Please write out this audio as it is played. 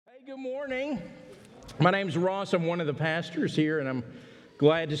Good morning. My name's Ross. I'm one of the pastors here, and I'm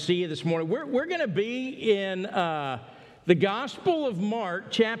glad to see you this morning. We're going to be in the Gospel of Mark,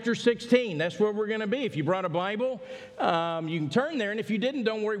 chapter 16. That's where we're going to be. If you brought a Bible, you can turn there, and if you didn't,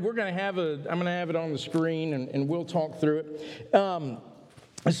 don't worry. I'm going to have it on the screen, and we'll talk through it.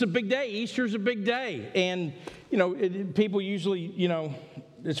 It's a big day. Easter's a big day, and people usually,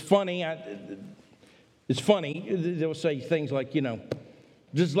 it's funny. They'll say things like,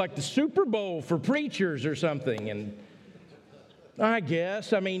 just like the Super Bowl for preachers or something, and I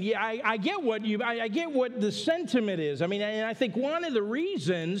guess, I get what the sentiment is. And I think one of the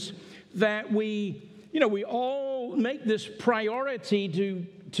reasons that we all make this priority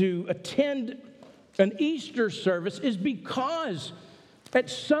to attend an Easter service is because at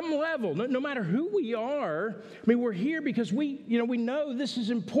some level, no matter who we are, we're here because we know this is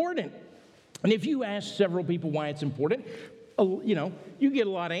important. And if you ask several people why it's important, you get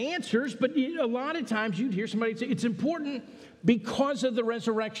a lot of answers, but a lot of times you'd hear somebody say, it's important because of the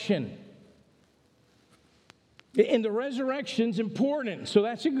resurrection. And the resurrection's important, so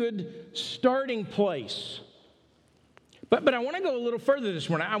that's a good starting place. But I want to go a little further this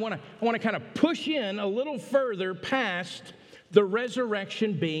morning. I want to kind of push in a little further past the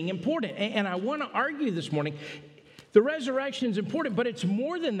resurrection being important. And I want to argue this morning, the resurrection is important, but it's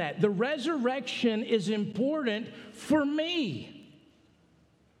more than that. The resurrection is important for me.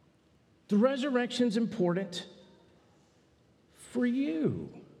 The resurrection is important for you.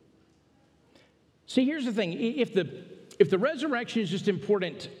 See, here's the thing. If the resurrection is just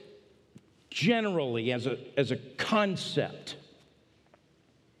important generally as a concept,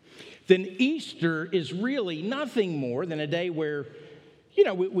 then Easter is really nothing more than a day where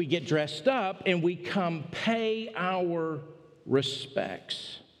we get dressed up and we come pay our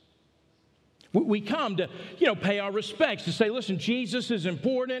respects. We come to, pay our respects, to say, listen, Jesus is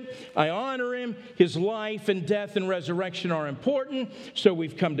important. I honor him. His life and death and resurrection are important. So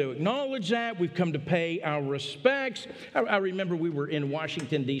we've come to acknowledge that. We've come to pay our respects. I remember we were in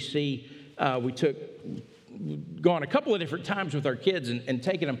Washington, D.C. Gone a couple of different times with our kids and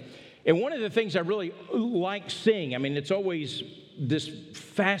taken them. And one of the things I really like seeing, it's always this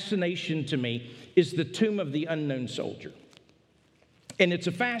fascination to me, is the tomb of the unknown soldier. And it's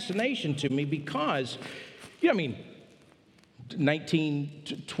a fascination to me because,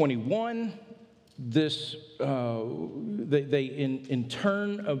 1921, they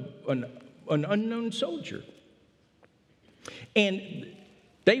intern an unknown soldier. And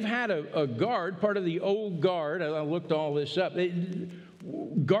they've had a guard, part of the old guard, I looked all this up,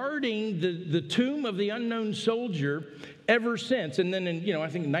 guarding the tomb of the unknown soldier ever since. And then in, I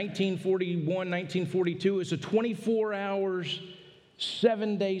think 1941, 1942, it's a 24 hours,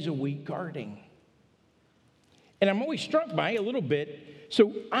 7 days a week guarding. And I'm always struck by it a little bit.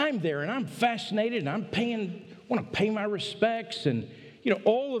 So I'm there and I'm fascinated and I want to pay my respects and,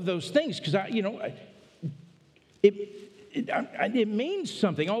 all of those things because it means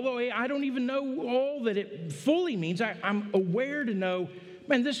something. Although I don't even know all that it fully means, I'm aware to know,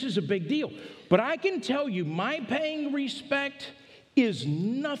 man, this is a big deal. But I can tell you, my paying respect is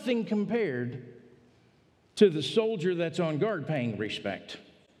nothing compared to the soldier that's on guard paying respect.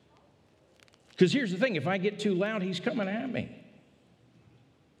 Because here's the thing, if I get too loud, he's coming at me.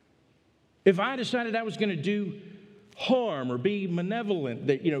 If I decided I was going to do harm or be malevolent,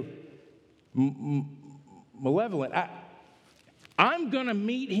 malevolent, I'm going to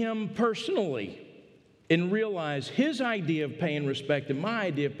meet him personally and realize his idea of paying respect and my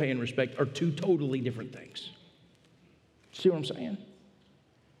idea of paying respect are two totally different things. See what I'm saying?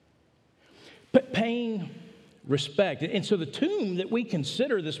 But paying respect. And so the tomb that we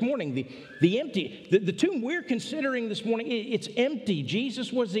consider this morning, the tomb we're considering this morning, it's empty.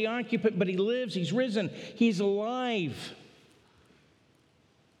 Jesus was the occupant, but he lives, he's risen, he's alive.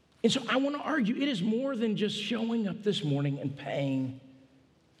 And so I want to argue, it is more than just showing up this morning and paying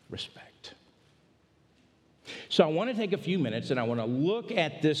respect. So I want to take a few minutes and I want to look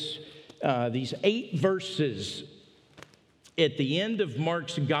at these 8 verses at the end of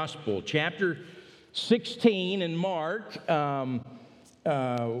Mark's gospel, chapter 16 in Mark,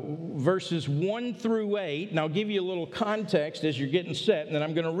 verses 1 through 8. And I'll give you a little context as you're getting set, and then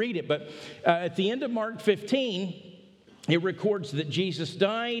I'm going to read it. But at the end of Mark 15, it records that Jesus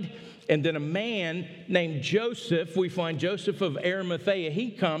died, and then a man named Joseph, we find Joseph of Arimathea,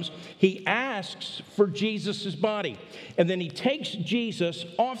 he comes, he asks for Jesus' body. And then he takes Jesus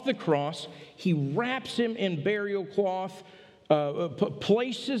off the cross, he wraps him in burial cloth,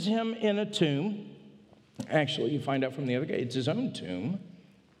 places him in a tomb. Actually, you find out from the other guy, it's his own tomb.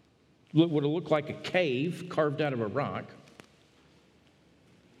 Would have looked like a cave carved out of a rock.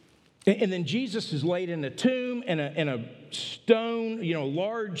 And then Jesus is laid in a tomb, and a stone, a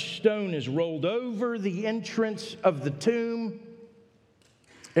large stone is rolled over the entrance of the tomb.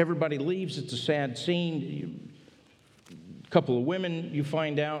 Everybody leaves. It's a sad scene. A couple of women, you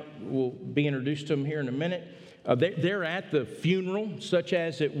find out, will be introduced to them here in a minute. They're at the funeral, such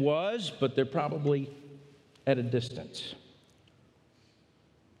as it was, but they're probably at a distance.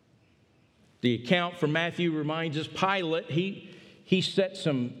 The account from Matthew reminds us Pilate, he set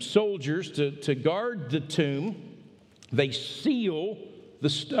some soldiers to guard the tomb. They seal the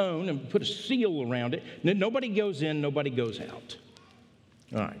stone and put a seal around it. Nobody goes in, nobody goes out.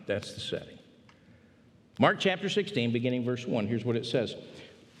 All right, that's the setting. Mark chapter 16, beginning verse 1. Here's what it says.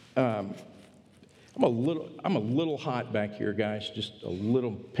 I'm a little hot back here, guys. Just a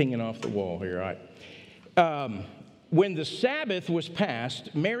little pinging off the wall here. All right. When the Sabbath was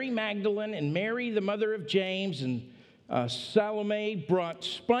passed, Mary Magdalene and Mary, the mother of James, and Salome brought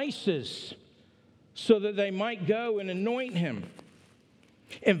spices so that they might go and anoint him.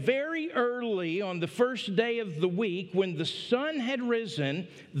 And very early on the first day of the week, when the sun had risen,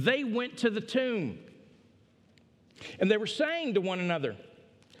 they went to the tomb. And they were saying to one another,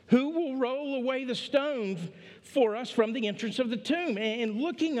 "Who will roll away the stone for us from the entrance of the tomb?" And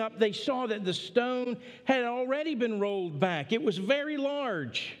looking up, they saw that the stone had already been rolled back. It was very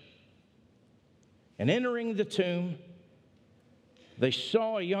large. And entering the tomb, they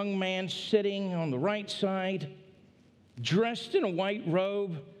saw a young man sitting on the right side, dressed in a white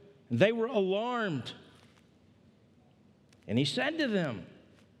robe. They were alarmed. And he said to them,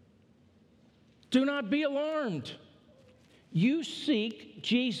 "Do not be alarmed. You seek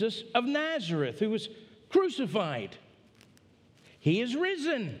Jesus of Nazareth, who was crucified. He is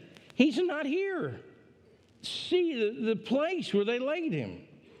risen. He's not here. See the place where they laid him.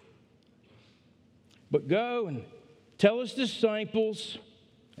 But go and tell his disciples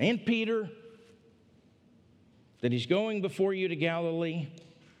and Peter that he's going before you to Galilee.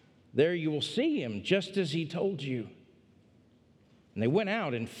 There you will see him, just as he told you." And they went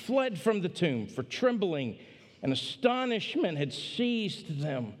out and fled from the tomb, for trembling and astonishment had seized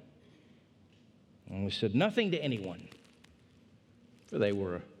them. And we said nothing to anyone, for they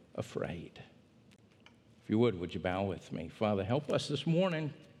were afraid. If you would you bow with me? Father, help us this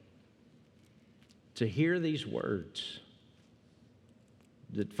morning to hear these words.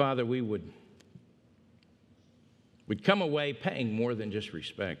 That, Father, we'd come away paying more than just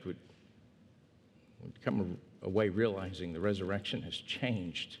respect. We'd come away realizing the resurrection has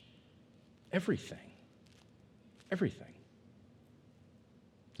changed everything. Everything.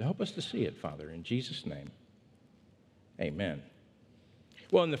 So help us to see it, Father, in Jesus' name. Amen.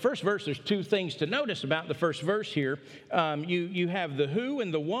 Well, in the first verse, there's two things to notice about the first verse here. You have the who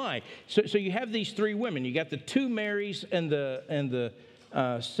and the why. So you have these three women. You got the two Marys and the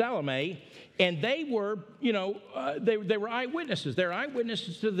Salome, and they were, they were eyewitnesses. They're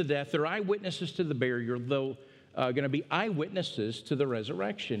eyewitnesses to the death. They're eyewitnesses to the burial. They're going to be eyewitnesses to the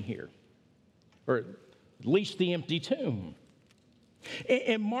resurrection here, or at least the empty tomb.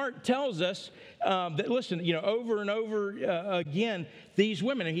 And Mark tells us that, listen, over and over again, these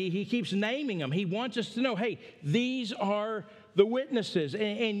women, he keeps naming them. He wants us to know, hey, these are the witnesses.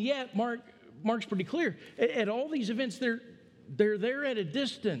 And yet, Mark's pretty clear. At all these events, they're there at a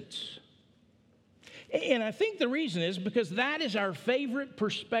distance. And I think the reason is because that is our favorite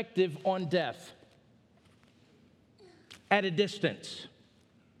perspective on death. At a distance.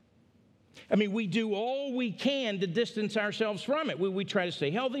 I mean, we do all we can to distance ourselves from it. We try to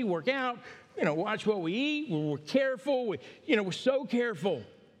stay healthy, work out, watch what we eat. We're careful. We're so careful.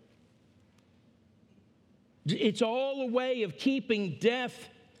 It's all a way of keeping death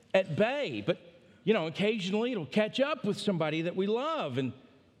at bay. But, occasionally it'll catch up with somebody that we love and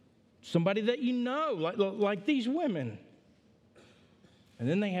somebody that like these women. And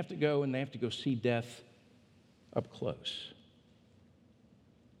then they have to go see death up close.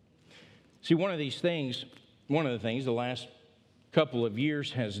 See, one of the things the last couple of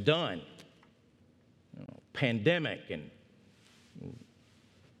years has done, pandemic and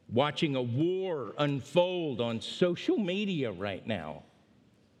watching a war unfold on social media right now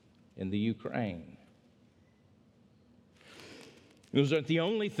in the Ukraine. Those aren't the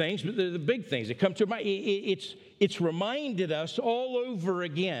only things, but they're the big things that come to mind. It's reminded us all over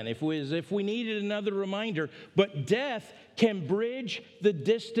again, if we needed another reminder, but death can bridge the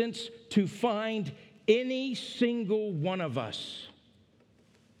distance to find any single one of us.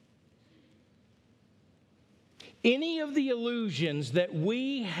 Any of the illusions that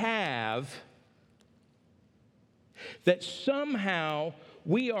we have that somehow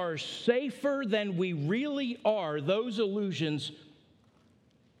we are safer than we really are, those illusions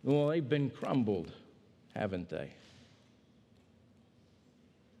Well, they've been crumbled, haven't they?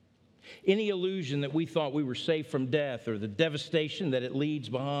 Any illusion that we thought we were safe from death or the devastation that it leads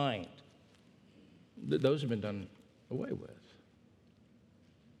behind, those have been done away with.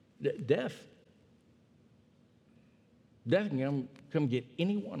 Death can come get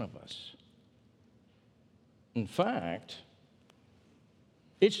any one of us. In fact,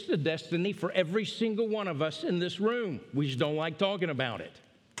 it's the destiny for every single one of us in this room. We just don't like talking about it.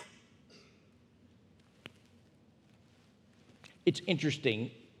 It's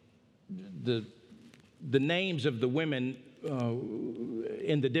interesting, the names of the women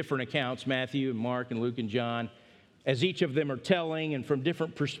in the different accounts, Matthew and Mark and Luke and John, as each of them are telling and from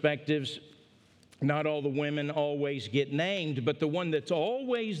different perspectives, not all the women always get named, but the one that's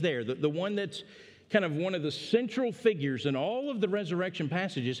always there, the one that's kind of one of the central figures in all of the resurrection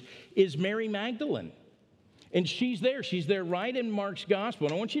passages is Mary Magdalene. And she's there right in Mark's gospel.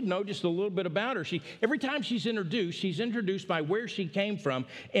 And I want you to know just a little bit about her. Every time she's introduced by where she came from.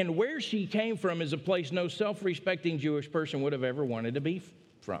 And where she came from is a place no self-respecting Jewish person would have ever wanted to be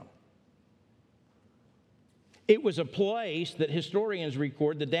from. It was a place that historians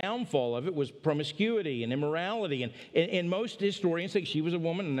record the downfall of it was promiscuity and immorality. And most historians think she was a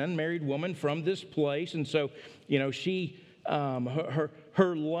woman, an unmarried woman from this place. And so, she, her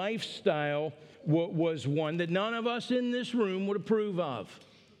lifestyle was one that none of us in this room would approve of.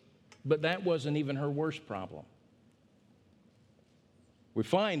 But that wasn't even her worst problem. We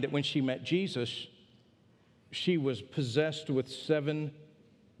find that when she met Jesus, she was possessed with 7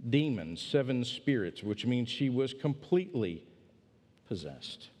 demons, 7 spirits, which means she was completely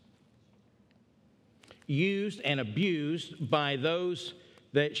possessed. Used and abused by those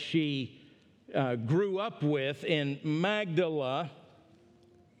that she grew up with in Magdala.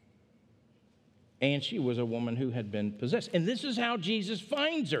 And she was a woman who had been possessed. And this is how Jesus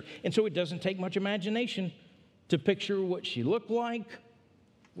finds her. And so it doesn't take much imagination to picture what she looked like,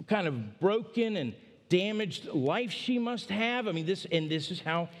 what kind of broken and damaged life she must have. I mean, this is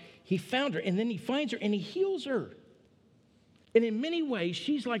how he found her. And then he finds her and he heals her. And in many ways,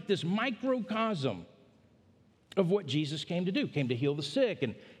 she's like this microcosm of what Jesus came to do. Came to heal the sick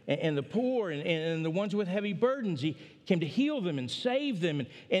and the poor and the ones with heavy burdens. He came to heal them and save them.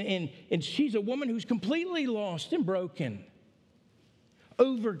 And she's a woman who's completely lost and broken,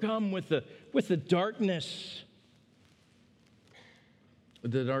 overcome with the darkness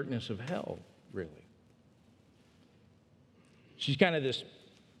of hell, really. She's kind of this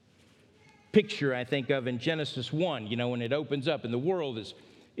picture, I think, of in Genesis 1, when it opens up and the world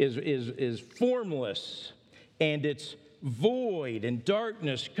is formless and it's void and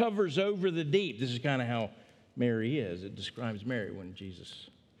darkness covers over the deep. This is kind of how Mary is. It describes Mary when Jesus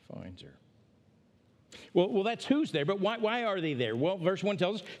finds her. Well, that's who's there, but why are they there? Well, verse 1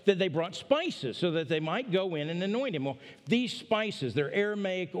 tells us that they brought spices so that they might go in and anoint him. Well, these spices, they're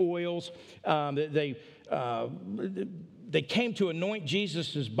Aramaic oils. They came to anoint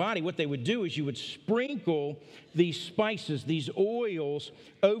Jesus' body. What they would do is you would sprinkle these spices, these oils,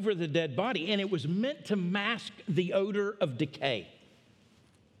 over the dead body, and it was meant to mask the odor of decay.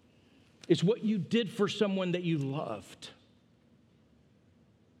 It's what you did for someone that you loved.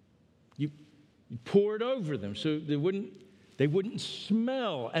 You poured over them so they wouldn't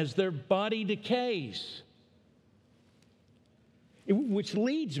smell as their body decays. Which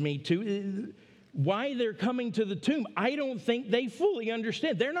leads me to why they're coming to the tomb. I don't think they fully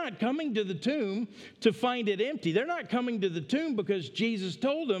understand. They're not coming to the tomb to find it empty. They're not coming to the tomb because Jesus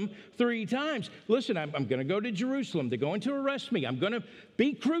told them 3 times, listen, I'm going to go to Jerusalem. They're going to arrest me. I'm going to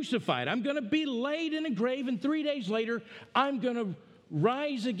be crucified. I'm going to be laid in a grave, and 3 days later, I'm going to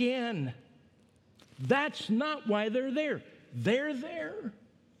rise again. That's not why they're there. They're there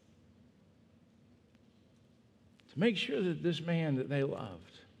to make sure that this man that they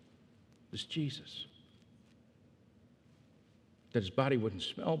loved was Jesus. That his body wouldn't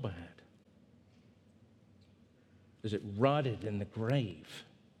smell bad as it rotted in the grave.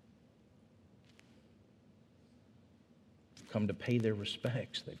 They've come to pay their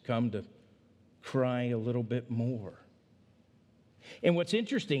respects. They've come to cry a little bit more. And what's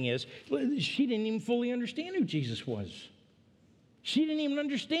interesting is she didn't even fully understand who Jesus was. She didn't even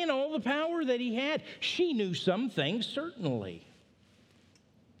understand all the power that he had. She knew some things, certainly.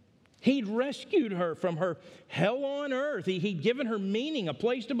 He'd rescued her from her hell on earth. He'd given her meaning, a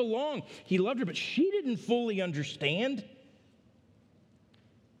place to belong. He loved her, but she didn't fully understand.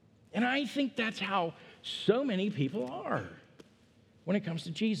 And I think that's how so many people are when it comes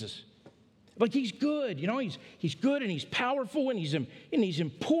to Jesus. Like, he's good, he's good and he's powerful and he's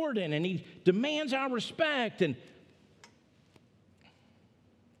important and he demands our respect.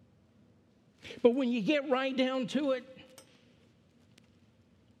 But when you get right down to it,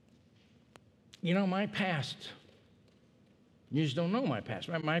 you know, my past, you just don't know my past.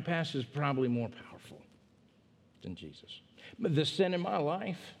 My past is probably more powerful than Jesus. But the sin in my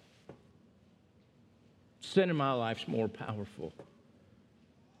life's more powerful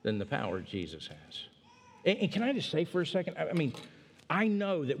than the power Jesus has. And can I just say for a second, I mean, I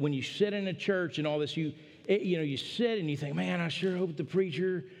know that when you sit in a church and all this, you sit and you think, man, I sure hope the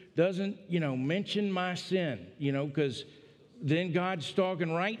preacher doesn't, mention my sin, because then God's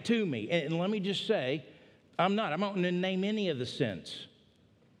talking right to me. And let me just say, I'm not going to name any of the sins.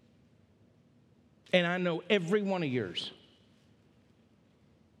 And I know every one of yours,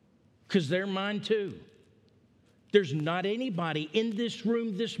 because they're mine too. There's not anybody in this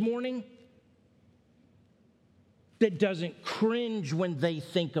room this morning that doesn't cringe when they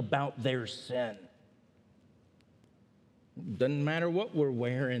think about their sin. Doesn't matter what we're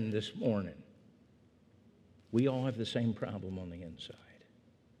wearing this morning. We all have the same problem on the inside.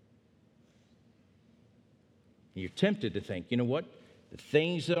 You're tempted to think, you know what? The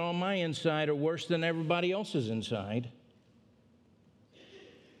things that are on my inside are worse than everybody else's inside.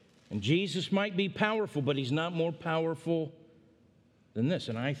 And Jesus might be powerful, but he's not more powerful than this.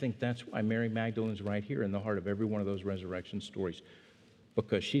 And I think that's why Mary Magdalene's right here in the heart of every one of those resurrection stories,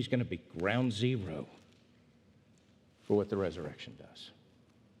 because she's going to be ground zero for what the resurrection does.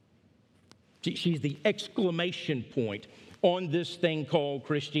 She's the exclamation point on this thing called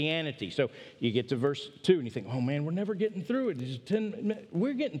Christianity. So you get to verse 2 and you think, oh man, we're never getting through it. It's 10 minutes.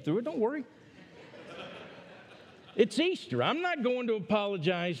 We're getting through it, don't worry. It's Easter. I'm not going to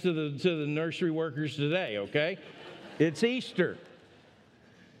apologize to the nursery workers today, okay? It's Easter.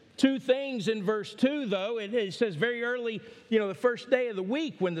 Two things in verse 2, though. It says very early, the first day of the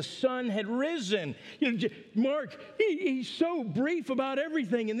week when the sun had risen. Mark, he's so brief about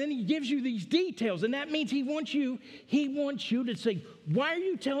everything, and then he gives you these details, and that means he wants you to say, why are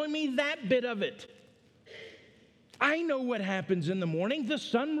you telling me that bit of it? I know what happens in the morning. The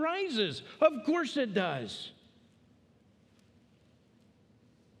sun rises. Of course it does.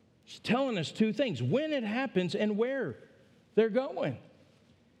 He's telling us two things, when it happens and where they're going.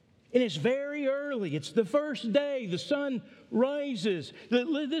 And it's very early. It's the first day. The sun rises.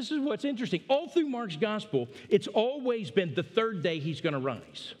 This is what's interesting. All through Mark's gospel, it's always been the third day he's going to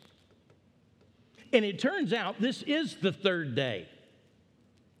rise. And it turns out this is the third day.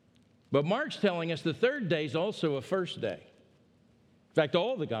 But Mark's telling us the third day is also a first day. In fact,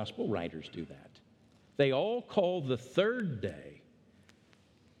 all the gospel writers do that. They all call the third day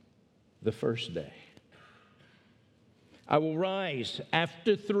the first day. I will rise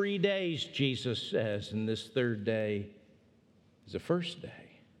after 3 days, Jesus says, and this third day is the first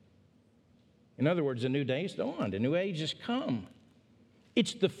day. In other words, a new day has dawned, a new age has come.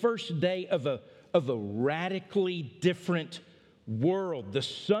 It's the first day of a radically different world. The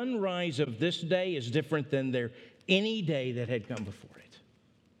sunrise of this day is different than any day that had come before it.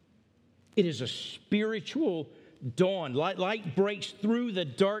 It is a spiritual dawn. Light breaks through the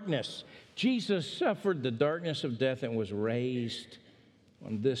darkness. Jesus suffered the darkness of death and was raised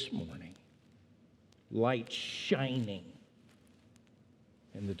on this morning. Light shining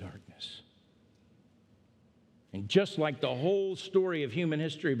in the darkness. And just like the whole story of human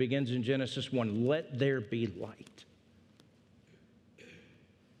history begins in Genesis 1, let there be light.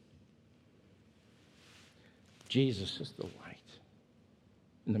 Jesus is the light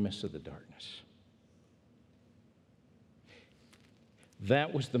in the midst of the darkness.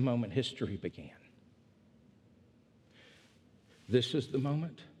 That was the moment history began. This is the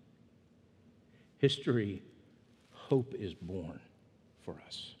moment hope is born for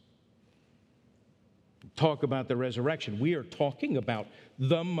us. Talk about the resurrection. We are talking about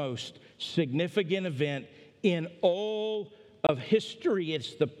the most significant event in all of history.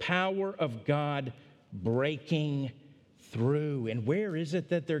 It's the power of God breaking through. And where is it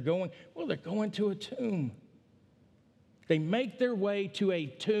that they're going? Well, they're going to a tomb. They make their way to a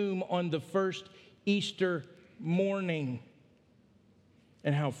tomb on the first Easter morning.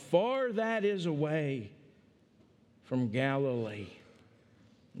 And how far that is away from Galilee.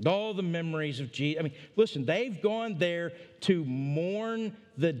 And all the memories of Jesus. I mean, listen, they've gone there to mourn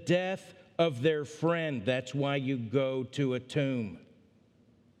the death of their friend. That's why you go to a tomb.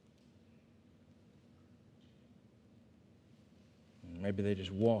 Maybe they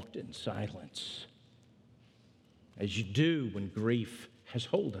just walked in silence, as you do when grief has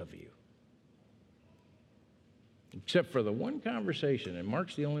hold of you. Except for the one conversation, and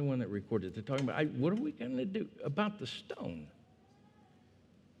Mark's the only one that recorded it. They're talking about, what are we going to do about the stone?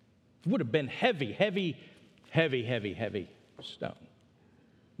 It would have been heavy stone.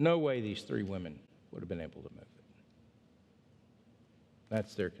 No way these three women would have been able to move it.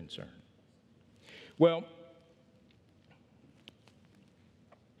 That's their concern. Well,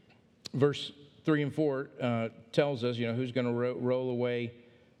 verse 3 and 4 tells us, who's going to roll away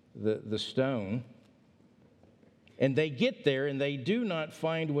the stone. And they get there, and they do not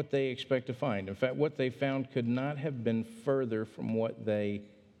find what they expect to find. In fact, what they found could not have been further from what they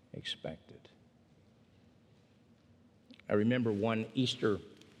expected. I remember one Easter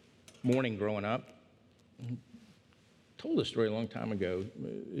morning growing up. I told this story a long time ago.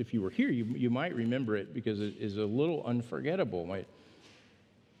 If you were here, you might remember it because it is a little unforgettable.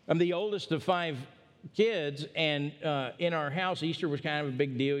 I'm the oldest of 5 kids, and in our house, Easter was kind of a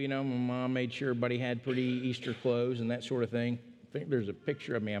big deal. My mom made sure everybody had pretty Easter clothes and that sort of thing. I think there's a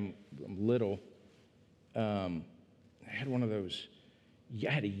picture of me. I'm little. I had one of those.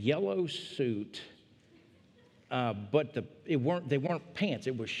 I had a yellow suit, but they weren't pants.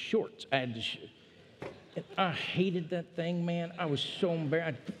 It was shorts. And I hated that thing, man. I was so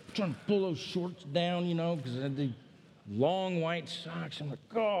embarrassed. I trying to pull those shorts down, because I had the long white socks. I'm like,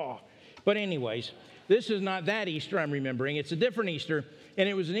 oh. But anyways, this is not that Easter I'm remembering. It's a different Easter. And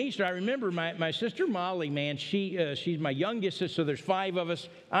it was an Easter. I remember my sister Molly, man, she's my youngest sister. So there's 5 of us.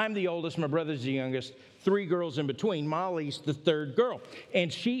 I'm the oldest. My brother's the youngest. 3 girls in between. Molly's the 3rd girl.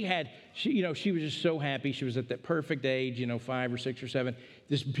 And she was just so happy. She was at that perfect age, 5 or 6 or 7.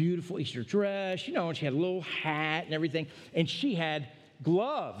 This beautiful Easter dress, and she had a little hat and everything. And she had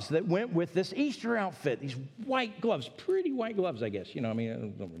gloves that went with this Easter outfit. These white gloves, pretty white gloves, I guess. I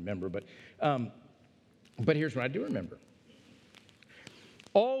don't remember, but here's what I do remember.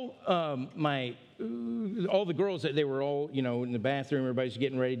 All the girls, they were all, in the bathroom. Everybody's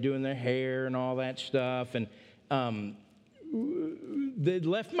getting ready, doing their hair and all that stuff. And they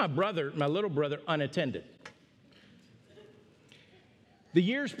left my little brother, unattended. The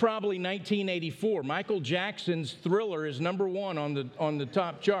year's probably 1984. Michael Jackson's Thriller is number 1 on the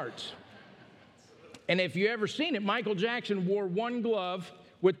top charts. And if you ever seen it, Michael Jackson wore one glove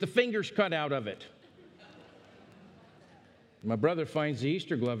with the fingers cut out of it. My brother finds the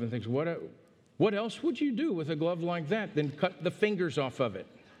Easter glove and thinks, what else would you do with a glove like that than cut the fingers off of it?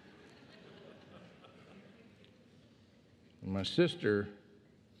 And my sister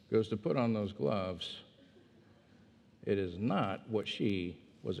goes to put on those gloves. It is not what she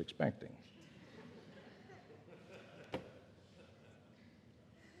was expecting.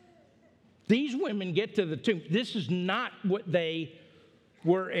 These women get to the tomb. This is not what they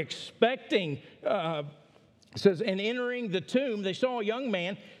were expecting. It says, and entering the tomb, they saw a young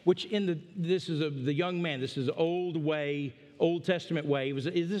man, which this is the young man. This is Old Testament way.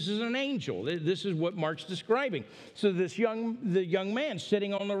 This is an angel. This is what Mark's describing. So the young man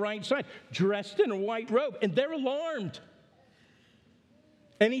sitting on the right side, dressed in a white robe, and they're alarmed.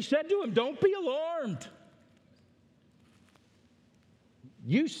 And he said to him, "Don't be alarmed.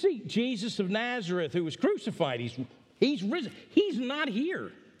 You seek Jesus of Nazareth who was crucified. He's risen. He's not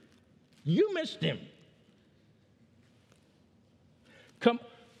here. You missed him.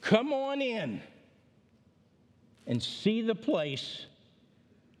 Come on in and see the place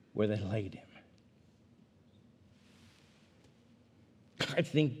where they laid him." I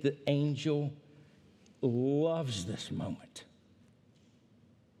think the angel loves this moment.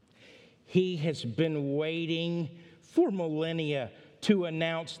 He has been waiting for millennia to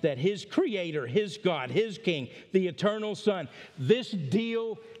announce that his creator, his God, his king, the eternal Son, this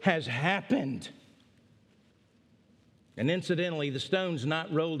deal has happened. And incidentally, the stone's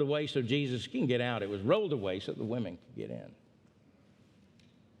not rolled away so Jesus can get out. It was rolled away so the women could get in.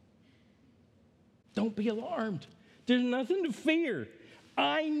 Don't be alarmed. There's nothing to fear.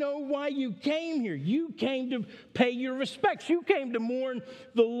 I know why you came here. You came to pay your respects. You came to mourn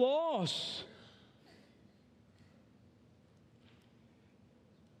the loss.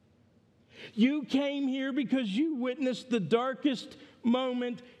 You came here because you witnessed the darkest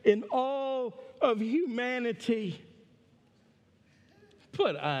moment in all of humanity.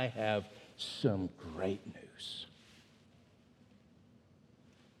 But I have some great news.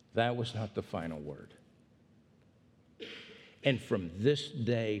 That was not the final word. And from this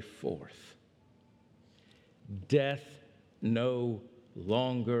day forth, death no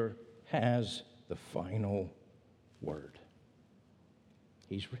longer has the final word.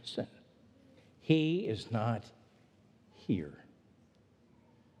 He's risen. He is not here.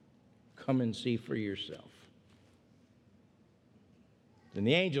 Come and see for yourself. Then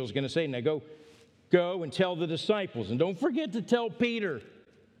the angel is going to say, now go and tell the disciples. And don't forget to tell Peter.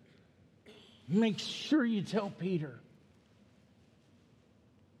 Make sure you tell Peter.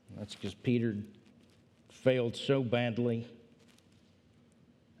 That's because Peter failed so badly.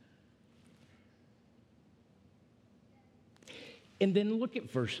 And then look at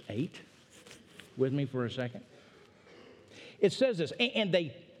verse 8 with me for a second. It says this, and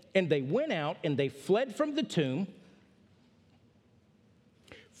they went out and they fled from the tomb,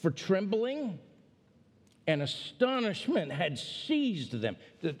 for trembling and astonishment had seized them,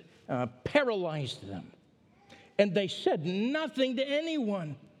 paralyzed them. And they said nothing to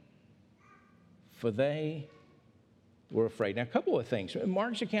anyone, for they were afraid. Now, a couple of things.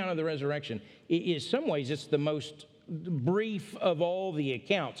 Mark's account of the resurrection, in some ways, it's the most brief of all the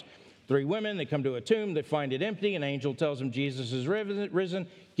accounts. 3 women, they come to a tomb, they find it empty, an angel tells them Jesus is risen,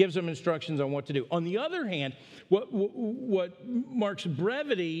 gives them instructions on what to do. On the other hand, what Mark's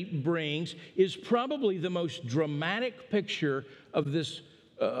brevity brings is probably the most dramatic picture of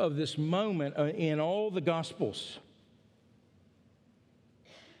this moment in all the Gospels.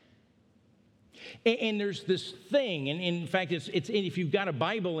 And there's this thing, and in fact, it's if you've got a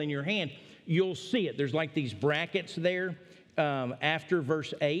Bible in your hand, you'll see it. There's like these brackets there after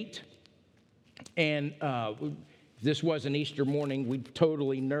verse 8. And this was an Easter morning, we'd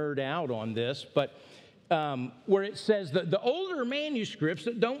totally nerd out on this, but where it says that the older manuscripts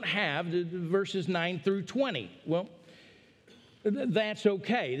that don't have the verses 9 through 20, well, that's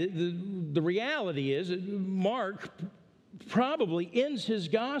okay. The reality is that Mark probably ends his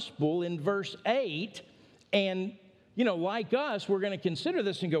gospel in verse 8, and, you know, like us, we're going to consider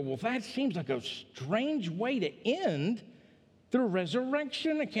this and go, well, that seems like a strange way to end the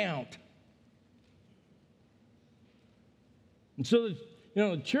resurrection account. And so,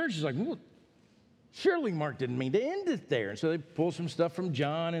 the church is like, well, surely Mark didn't mean to end it there. And so they pull some stuff from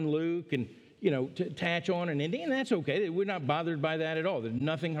John and Luke and, to attach on and ending, and that's okay. We're not bothered by that at all. There's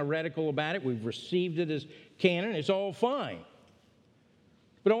nothing heretical about it. We've received it as canon. It's all fine.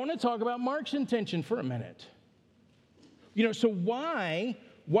 But I want to talk about Mark's intention for a minute. So why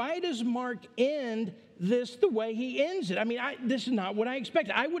does Mark end this the way he ends it? I mean, this is not what I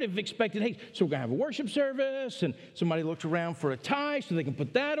expected. I would have expected, hey, so we're going to have a worship service, and somebody looks around for a tie so they can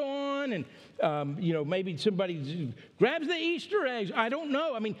put that on, and, maybe somebody grabs the Easter eggs. I don't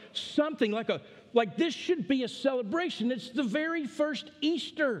know. I mean, something like this should be a celebration. It's the very first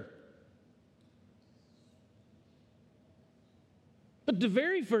Easter. But the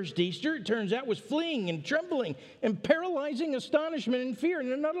very first Easter, it turns out, was fleeing and trembling and paralyzing astonishment and fear,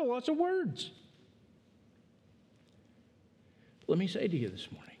 and not lots of words. Let me say to you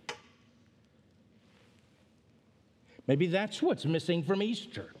this morning, maybe that's what's missing from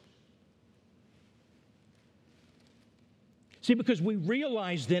Easter. See, because we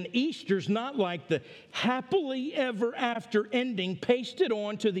realize then Easter's not like the happily ever after ending pasted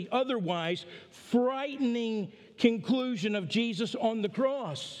on to the otherwise frightening conclusion of Jesus on the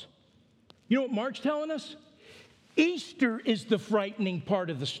cross. You know what Mark's telling us? Easter is the frightening part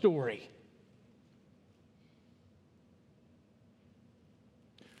of the story.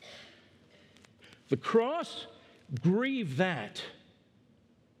 The cross, grieve that.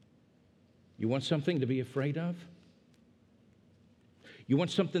 You want something to be afraid of? You want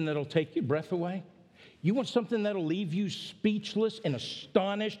something that'll take your breath away? You want something that'll leave you speechless and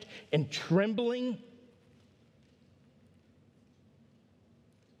astonished and trembling?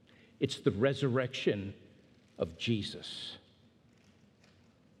 It's the resurrection of Jesus.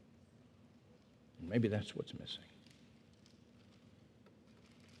 And maybe that's what's missing.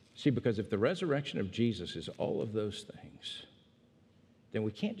 See, because if the resurrection of Jesus is all of those things, then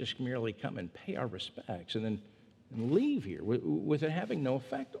we can't just merely come and pay our respects and then leave here with it having no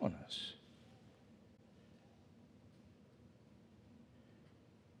effect on us.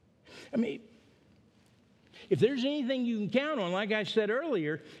 I mean, if there's anything you can count on, like I said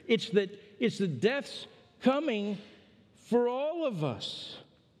earlier, it's the death's coming for all of us.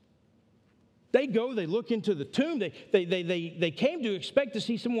 They go, they look into the tomb. They came to expect to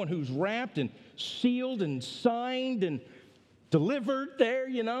see someone who's wrapped and sealed and signed and delivered there,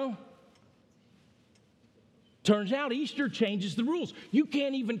 Turns out Easter changes the rules. You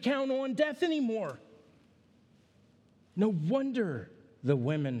can't even count on death anymore. No wonder the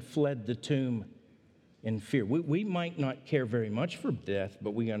women fled the tomb in fear. We might not care very much for death,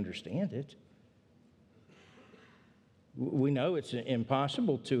 but we understand it. We know it's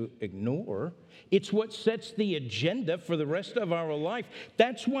impossible to ignore. It's what sets the agenda for the rest of our life.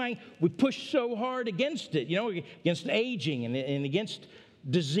 That's why we push so hard against it, against aging and against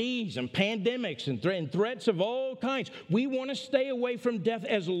disease and pandemics and threats of all kinds. We want to stay away from death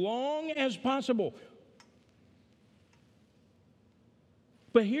as long as possible.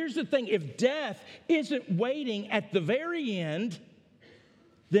 But here's the thing, if death isn't waiting at the very end,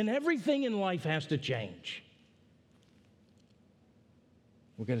 then everything in life has to change.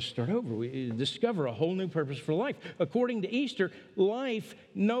 We've got to start over. We discover a whole new purpose for life. According to Easter, life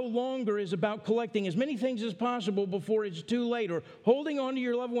no longer is about collecting as many things as possible before it's too late, or holding on to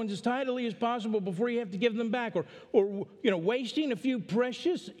your loved ones as tightly as possible before you have to give them back, or wasting a few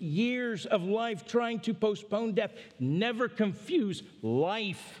precious years of life trying to postpone death. Never confuse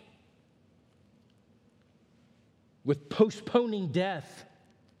life with postponing death.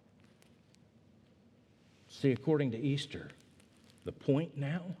 See, according to Easter, the point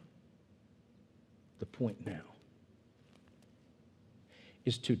now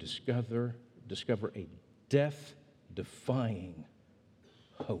is to discover a death-defying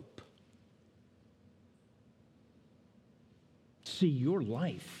hope. See, your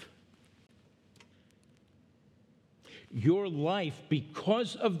life,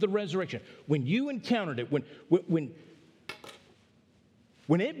 because of the resurrection, when you encountered it,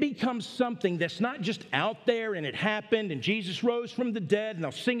 when it becomes something that's not just out there and it happened and Jesus rose from the dead and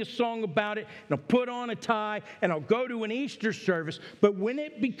I'll sing a song about it and I'll put on a tie and I'll go to an Easter service, but when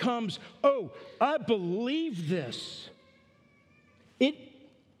it becomes, oh, I believe this, I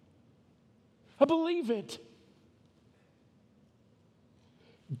believe it.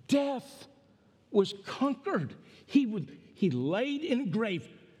 Death was conquered. He laid in a grave,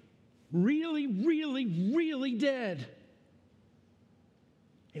 really, really, really dead.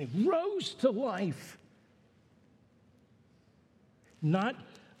 And he rose to life. Not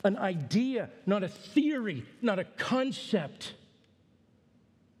an idea, not a theory, not a concept.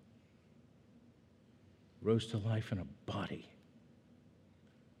 Rose to life in a body.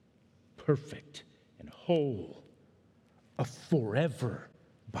 Perfect and whole. A forever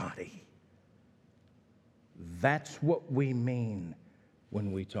body. That's what we mean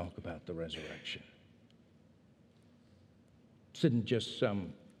when we talk about the resurrection. This isn't just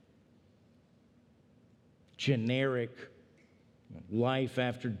some generic life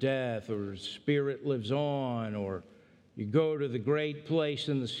after death, or spirit lives on, or you go to the great place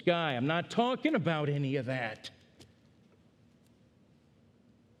in the sky. I'm not talking about any of that.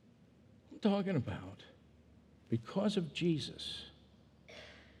 I'm talking about, because of Jesus.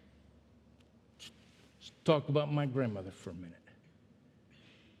 Let's talk about my grandmother for a minute.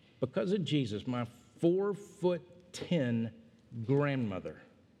 Because of Jesus, my 4'10" grandmother,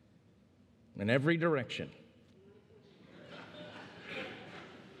 in every direction,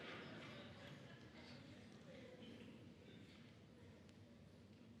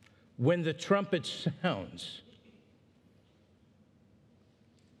 when the trumpet sounds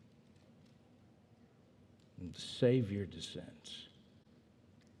and the Savior descends,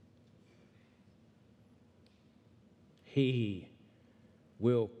 he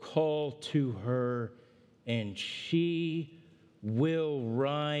will call to her, and she will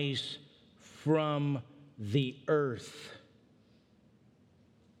rise from the earth.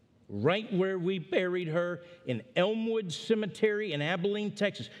 Right where we buried her in Elmwood Cemetery in Abilene,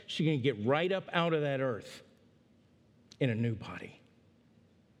 Texas. She's going to get right up out of that earth in a new body.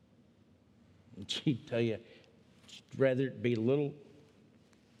 And she'd tell you, she'd rather it be a little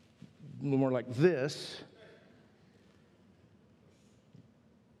more like this.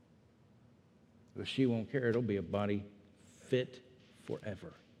 But she won't care. It'll be a body fit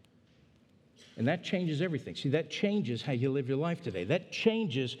forever. And that changes everything. See, that changes how you live your life today. That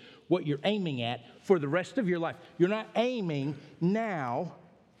changes what you're aiming at for the rest of your life. You're not aiming now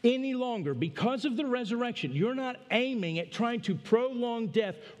any longer because of the resurrection. You're not aiming at trying to prolong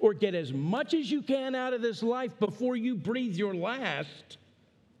death or get as much as you can out of this life before you breathe your last.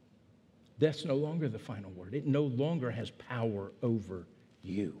 Death's no longer the final word. It no longer has power over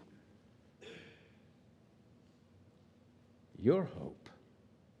you. Your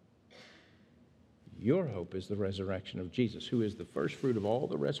hope is the resurrection of Jesus, who is the first fruit of all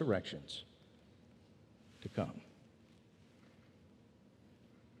the resurrections to come.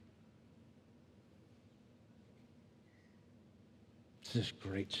 It's this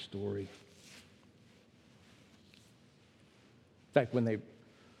great story. In fact, when the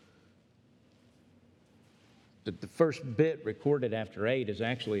first bit recorded after 8 is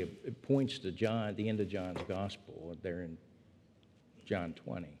actually, it points to John, the end of John's gospel, there in John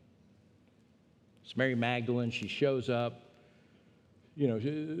 20. It's Mary Magdalene. She shows up,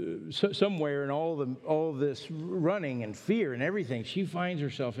 somewhere in all this running and fear and everything. She finds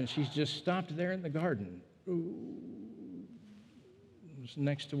herself, and she's just stopped there in the garden, it's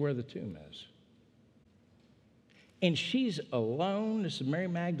next to where the tomb is. And she's alone. This is Mary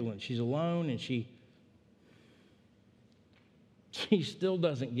Magdalene. She's alone, and she still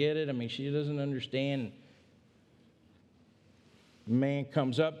doesn't get it. I mean, she doesn't understand. The man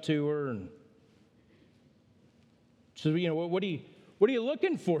comes up to her and says, what do What are you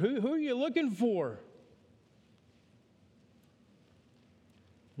looking for? Who are you looking for?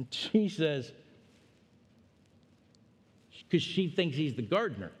 And she says, because she thinks he's the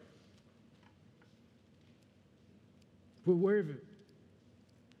gardener. Well, where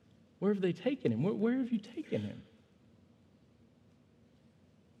have they taken him? Where have you taken him?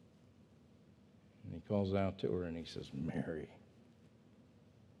 And he calls out to her and he says, Mary.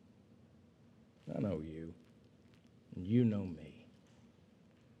 I know you, and you know me.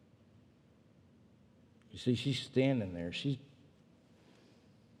 You see, she's standing there. She's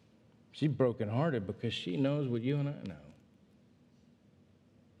brokenhearted because she knows what you and I know.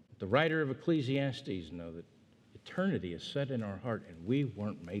 The writer of Ecclesiastes knows that eternity is set in our heart, and we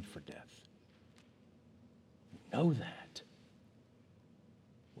weren't made for death. We know that.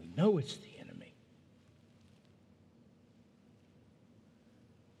 We know it's the enemy.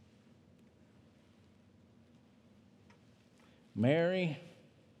 Mary,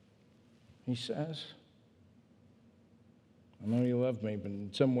 he says, I know you love me, but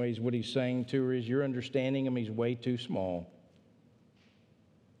in some ways what he's saying to her is you're understanding him, he's way too small.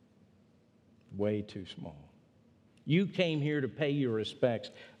 Way too small. You came here to pay your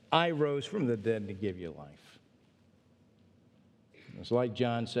respects. I rose from the dead to give you life. It's like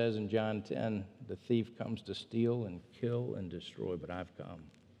John says in John 10, the thief comes to steal and kill and destroy, but I've come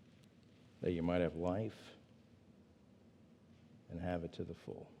that you might have life and have it to the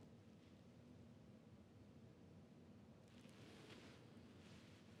full.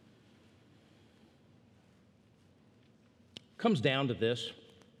 Comes down to this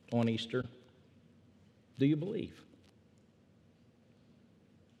on Easter. Do you believe?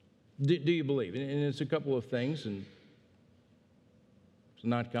 Do you believe? And it's a couple of things, and it's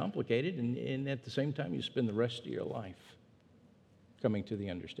not complicated, and at the same time, you spend the rest of your life coming to the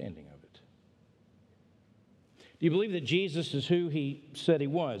understanding of it. Do you believe that Jesus is who he said he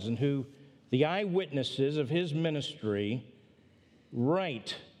was, and who the eyewitnesses of his ministry record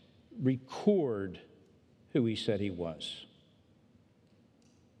who he said he was?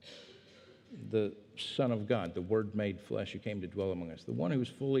 The Son of God, the Word made flesh who came to dwell among us, the one who was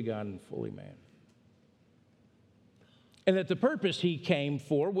fully God and fully man. And that the purpose he came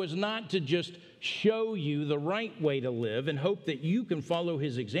for was not to just show you the right way to live and hope that you can follow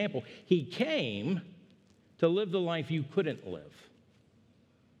his example. He came to live the life you couldn't live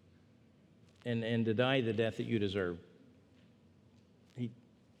and to die the death that you deserve.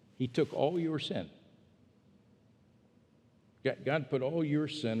 He took all your sin. God put all your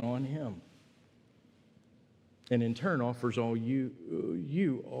sin on him. And in turn offers all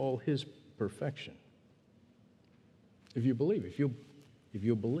you all his perfection. If you believe, if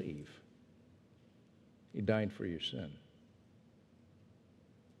you'll believe, he died for your sin.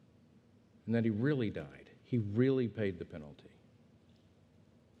 And that he really died. He really paid the penalty.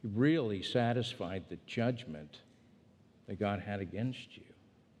 He really satisfied the judgment that God had against you.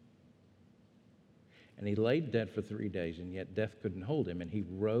 And he laid dead for 3 days, and yet death couldn't hold him, and he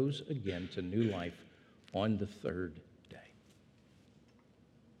rose again to new life on the third day.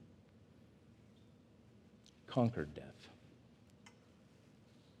 Conquered death.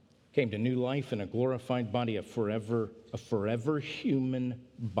 Came to new life in a glorified body, a forever human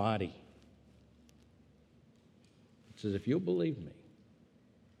body. It says, if you'll believe me,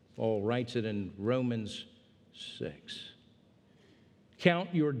 Paul writes it in Romans 6.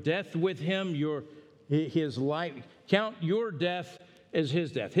 Count your death with him, his life. Count your death as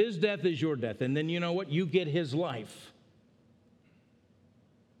his death. His death is your death. And then you know what? You get his life.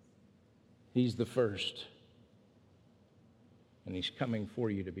 He's the first. And he's coming for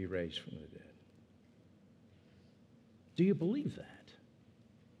you to be raised from the dead. Do you believe that?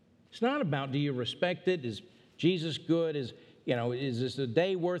 It's not about do you respect it? Is Jesus good? Is this a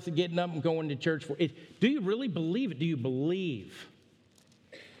day worth getting up and going to church for? Do you really believe it? Do you believe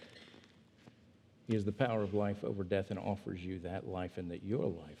he has the power of life over death and offers you that life, and that your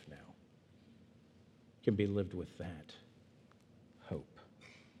life now can be lived with that hope?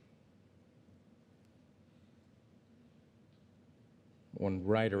 One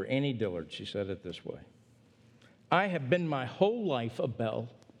writer, Annie Dillard, she said it this way: I have been my whole life a bell,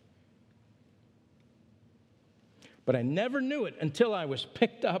 but I never knew it until I was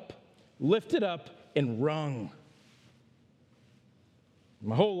picked up, lifted up, and rung.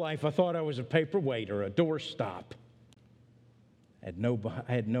 My whole life, I thought I was a paperweight or a doorstop. I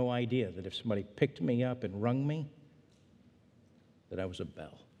had no idea that if somebody picked me up and rung me, that I was a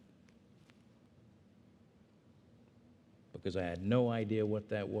bell. Because I had no idea what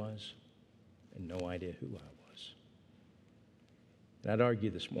that was and no idea who I was. And I'd argue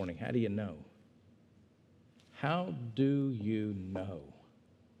this morning, how do you know? How do you know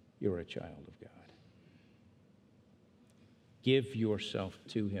you're a child of God? Give yourself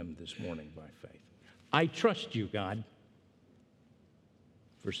to him this morning by faith. I trust you, God,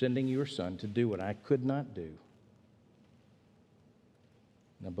 for sending your Son to do what I could not do.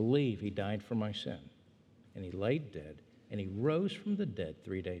 And I believe he died for my sin, and he laid dead, and he rose from the dead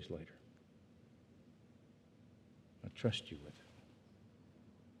 3 days later. I trust you with it.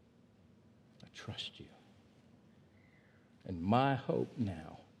 I trust you. And my hope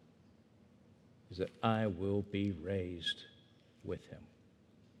now is that I will be raised with him.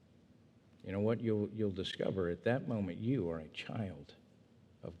 You know what? You'll discover at that moment you are a child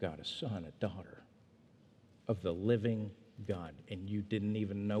of God, a son, a daughter of the living God, and you didn't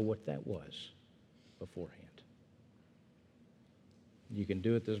even know what that was beforehand. You can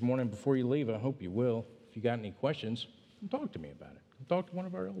do it this morning before you leave. I hope you will. If you got any questions, come talk to me about it. Come talk to one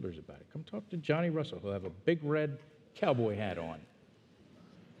of our elders about it. Come talk to Johnny Russell, who'll have a big red cowboy hat on.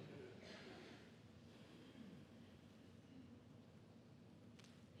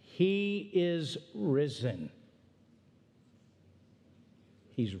 He is risen.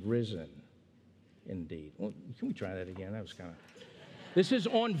 He's risen indeed. Well, can we try that again? That was kind of... This is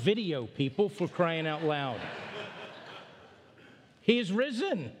on video, people, for crying out loud. He is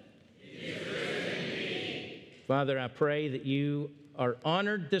risen. He is risen indeed. Father, I pray that you are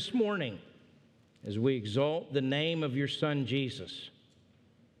honored this morning as we exalt the name of your Son, Jesus.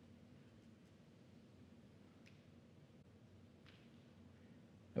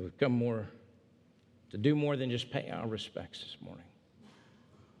 We've come to do more than just pay our respects this morning.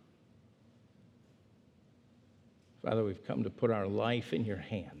 Father, we've come to put our life in your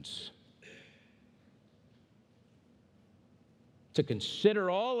hands, to consider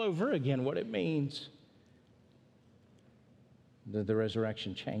all over again what it means that the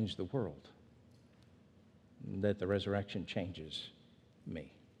resurrection changed the world, that the resurrection changes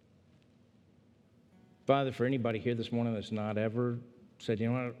me. Father, for anybody here this morning that's not ever said, you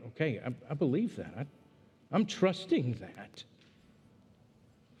know what, okay, I believe that. I'm trusting that.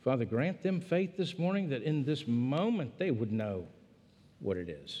 Father, grant them faith this morning that in this moment they would know what it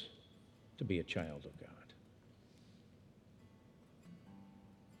is to be a child of God.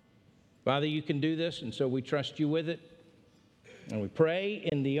 Father, you can do this, and so we trust you with it. And we pray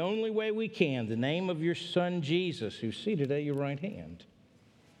in the only way we can, the name of your Son, Jesus, who's seated at your right hand,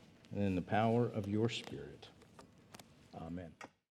 and in the power of your Spirit. Amen.